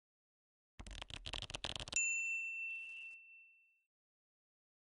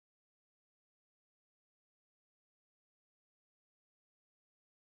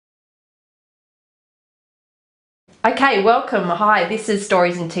Okay, welcome. Hi, this is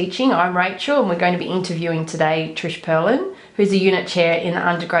Stories in Teaching. I'm Rachel and we're going to be interviewing today Trish Perlen, who's a unit chair in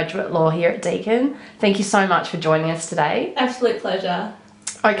undergraduate law here at Deakin. Thank you so much for joining us today. Absolute pleasure.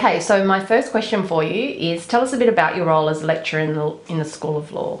 Okay, so my first question for you is tell us a bit about your role as a lecturer in the School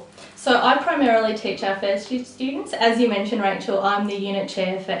of Law. So I primarily teach our first year students. As you mentioned, Rachel, I'm the unit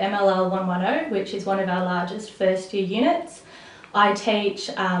chair for MLL 110, which is one of our largest first year units. I teach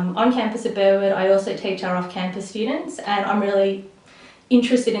on campus at Burwood. I also teach our off-campus students, and I'm really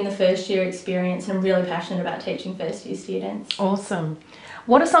interested in the first year experience and I'm really passionate about teaching first year students. Awesome.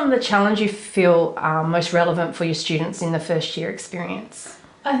 What are some of the challenges you feel are most relevant for your students in the first year experience?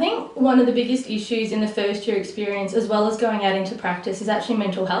 I think one of the biggest issues in the first year experience, as well as going out into practice, is actually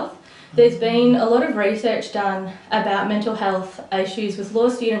mental health. There's been a lot of research done about mental health issues with law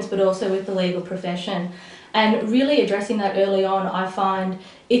students, but also with the legal profession. And really addressing that early on, I find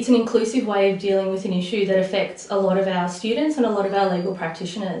it's an inclusive way of dealing with an issue that affects a lot of our students and a lot of our legal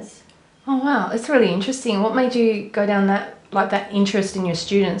practitioners. Oh wow, it's really interesting. What made you go down that interest in your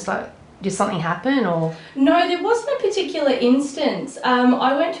students? Did something happen or? No, there wasn't a particular instance.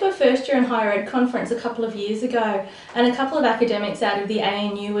 I went to a first year in higher ed conference a couple of years ago, and a couple of academics out of the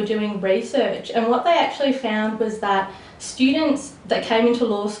ANU were doing research, and what they actually found was that students that came into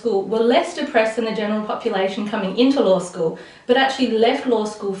law school were less depressed than the general population coming into law school, but actually left law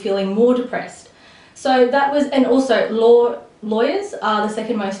school feeling more depressed. So that was, and also lawyers are the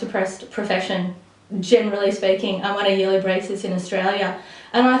second most depressed profession, generally speaking, on a yearly basis in Australia.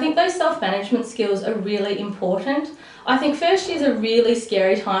 And I think those self-management skills are really important. I think first year is a really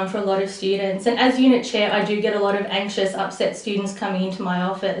scary time for a lot of students, and as unit chair I do get a lot of anxious, upset students coming into my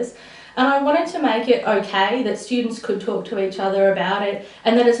office. And I wanted to make it okay that students could talk to each other about it,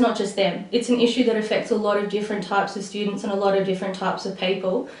 and that it's not just them. It's an issue that affects a lot of different types of students and a lot of different types of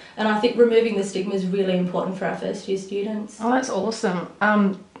people. And I think removing the stigma is really important for our first year students. Oh, that's awesome.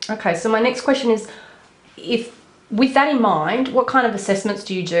 Okay, so my next question is, with that in mind, what kind of assessments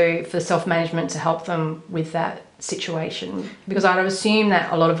do you do for self-management to help them with that situation? Because I'd assume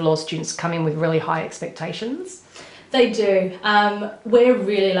that a lot of law students come in with really high expectations. They do. We're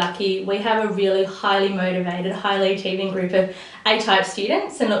really lucky. We have a really highly motivated, highly achieving group of A-type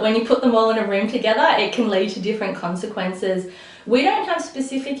students, and when you put them all in a room together, it can lead to different consequences. We don't have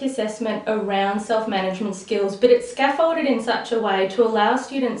specific assessment around self-management skills, but it's scaffolded in such a way to allow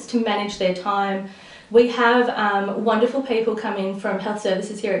students to manage their time. We have wonderful people come in from health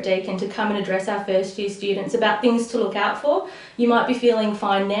services here at Deakin to come and address our first year students about things to look out for. You might be feeling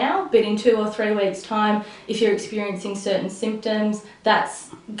fine now, but in 2 or 3 weeks' time, if you're experiencing certain symptoms,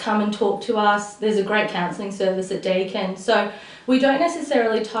 come and talk to us. There's a great counselling service at Deakin. So we don't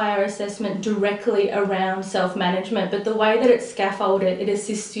necessarily tie our assessment directly around self-management, but the way that it's scaffolded, it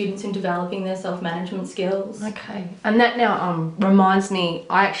assists students in developing their self-management skills. Okay, and that now reminds me,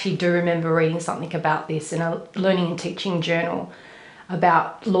 I actually do remember reading something about this in a learning and teaching journal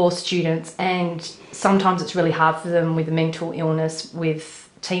about law students, and sometimes it's really hard for them with mental illness, with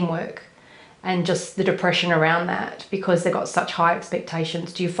teamwork and just the depression around that because they've got such high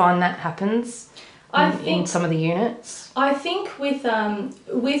expectations. Do you find that happens in some of the units? I think with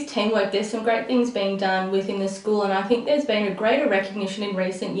teamwork, there's some great things being done within the school, and I think there's been a greater recognition in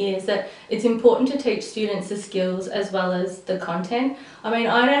recent years that it's important to teach students the skills as well as the content. I mean,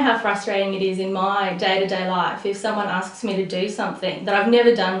 I know how frustrating it is in my day-to-day life if someone asks me to do something that I've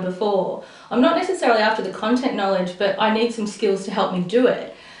never done before. I'm not necessarily after the content knowledge, but I need some skills to help me do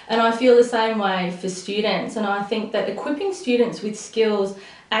it. And I feel the same way for students, and I think that equipping students with skills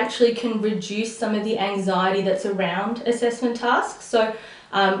actually can reduce some of the anxiety that's around assessment tasks. So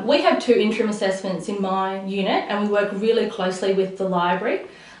we have 2 interim assessments in my unit, and we work really closely with the library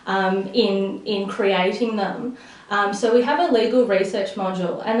in creating them. So we have a legal research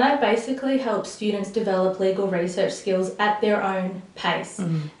module, and that basically helps students develop legal research skills at their own pace.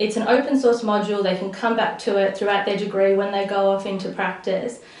 It's an open source module. They can come back to it throughout their degree when they go off into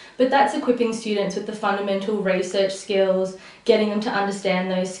practice. But that's equipping students with the fundamental research skills, getting them to understand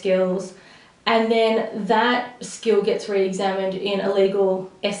those skills, and then that skill gets re-examined in a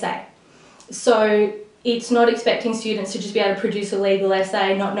legal essay. So it's not expecting students to just be able to produce a legal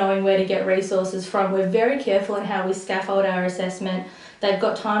essay, not knowing where to get resources from. We're very careful in how we scaffold our assessment. They've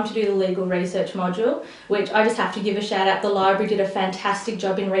got time to do the legal research module, which I just have to give a shout out. The library did a fantastic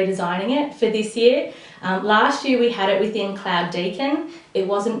job in redesigning it for this year. Last year we had it within Cloud Deakin. It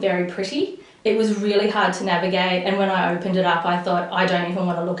wasn't very pretty. It was really hard to navigate, and when I opened it up I thought, I don't even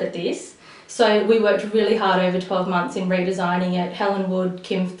want to look at this. So we worked really hard over 12 months in redesigning it. Helen Wood,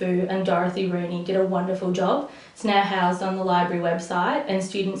 Kim Fu and Dorothy Rooney did a wonderful job. It's now housed on the library website and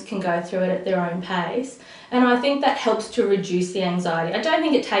students can go through it at their own pace. And I think that helps to reduce the anxiety. I don't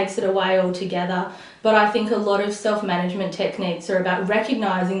think it takes it away altogether, but I think a lot of self-management techniques are about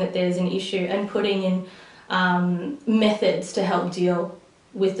recognising that there's an issue and putting in methods to help deal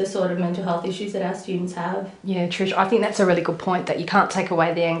with the sort of mental health issues that our students have. Yeah, Trish, I think that's a really good point, that you can't take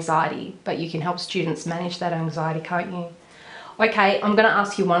away the anxiety, but you can help students manage that anxiety, can't you? Okay, I'm going to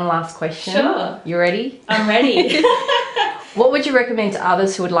ask you one last question. Sure. You ready? I'm ready. What would you recommend to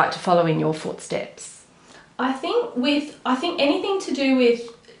others who would like to follow in your footsteps? I think anything to do with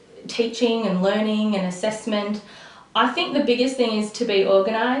teaching and learning and assessment, I think the biggest thing is to be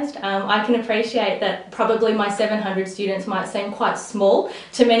organised. I can appreciate that probably my 700 students might seem quite small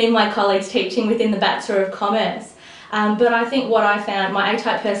to many of my colleagues teaching within the Bachelor of Commerce. But I think what I found, my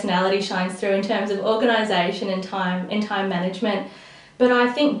A-type personality shines through in terms of organisation and time management. But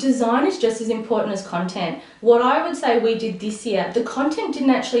I think design is just as important as content. What I would say we did this year, the content didn't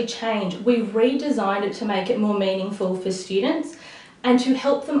actually change. We redesigned it to make it more meaningful for students and to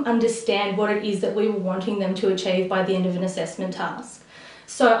help them understand what it is that we were wanting them to achieve by the end of an assessment task.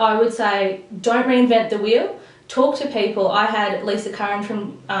 So I would say, don't reinvent the wheel, talk to people. I had Lisa Curran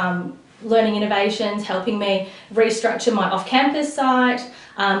from Learning Innovations helping me restructure my off-campus site.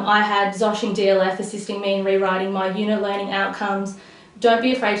 I had Zosh in DLF assisting me in rewriting my unit learning outcomes. Don't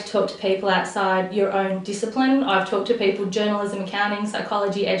be afraid to talk to people outside your own discipline. I've talked to people, journalism, accounting,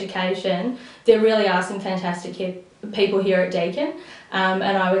 psychology, education. There really are some fantastic people here at Deakin. And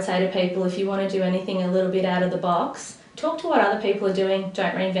I would say to people, if you want to do anything a little bit out of the box, talk to what other people are doing,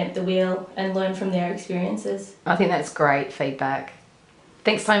 don't reinvent the wheel, and learn from their experiences. I think that's great feedback.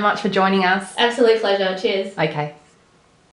 Thanks so much for joining us. Absolute pleasure. Cheers. Okay.